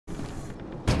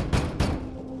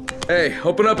Hey,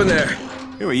 open up in there.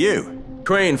 Who are you?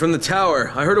 Crane, from the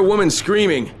tower. I heard a woman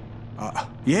screaming.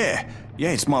 Yeah,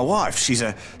 it's my wife. She's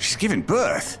giving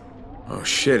birth. Oh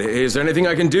shit, is there anything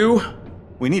I can do?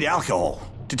 We need alcohol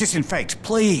to disinfect.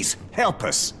 Please, help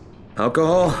us.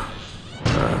 Alcohol?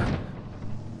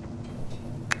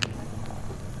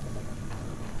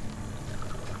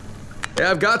 Yeah,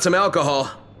 I've got some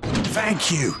alcohol.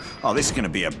 Thank you. Oh, this is gonna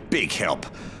be a big help.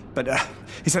 But,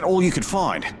 is that all you could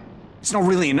find? It's not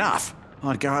really enough.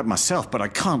 I'd go out myself, but I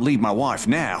can't leave my wife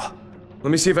now.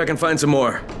 Let me see if I can find some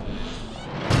more.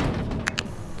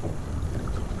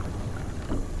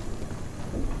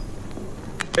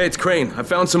 Hey, it's Crane. I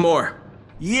found some more.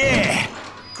 Yeah!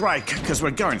 Great, because we're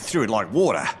going through it like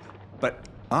water. But,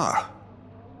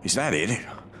 is that it?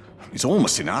 It's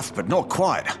almost enough, but not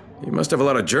quite. You must have a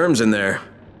lot of germs in there.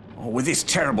 Oh, with this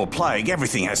terrible plague,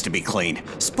 everything has to be clean.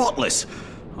 Spotless.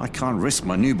 I can't risk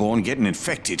my newborn getting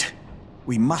infected.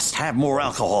 We must have more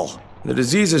alcohol. The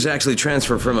disease is actually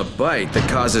transferred from a bite that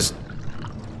causes...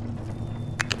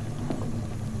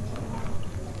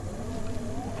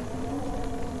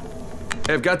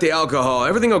 Hey, I've got the alcohol.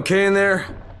 Everything okay in there?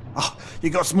 Oh, you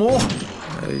got some more?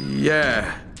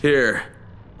 Yeah. Here.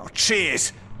 Oh,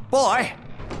 cheers. Bye.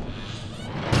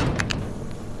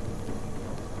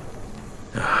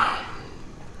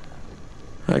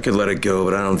 I could let it go,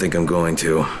 but I don't think I'm going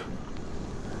to.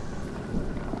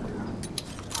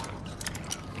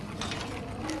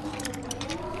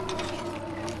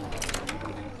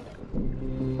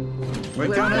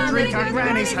 We're gonna drink our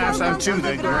granny's house down to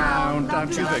the ground, down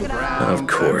to the ground. Of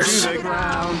course. Down to the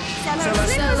ground.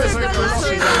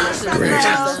 Great.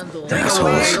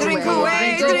 Assholes. Drink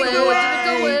away, drink away.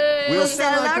 We'll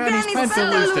sell our granny's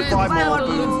pantaloons to buy more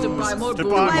booze, to buy more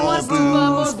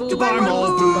booze, to buy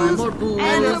more booze.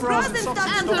 And the frozen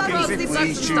stockings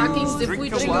if we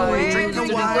choose. Drink away, drink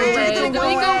away, drink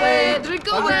away, drink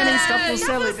away. Our granny stuff will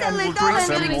sell it and we'll drink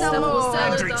some more,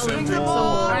 and drink some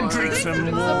more, and drink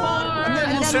some more. And then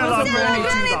we'll sell our granny to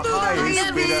the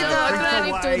highest bidder.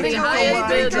 Drink away,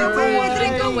 drink away,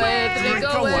 drink away, drink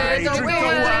away, drink away, drink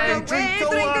away, drink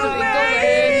away, drink away,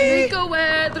 drink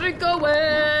away, drink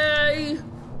away.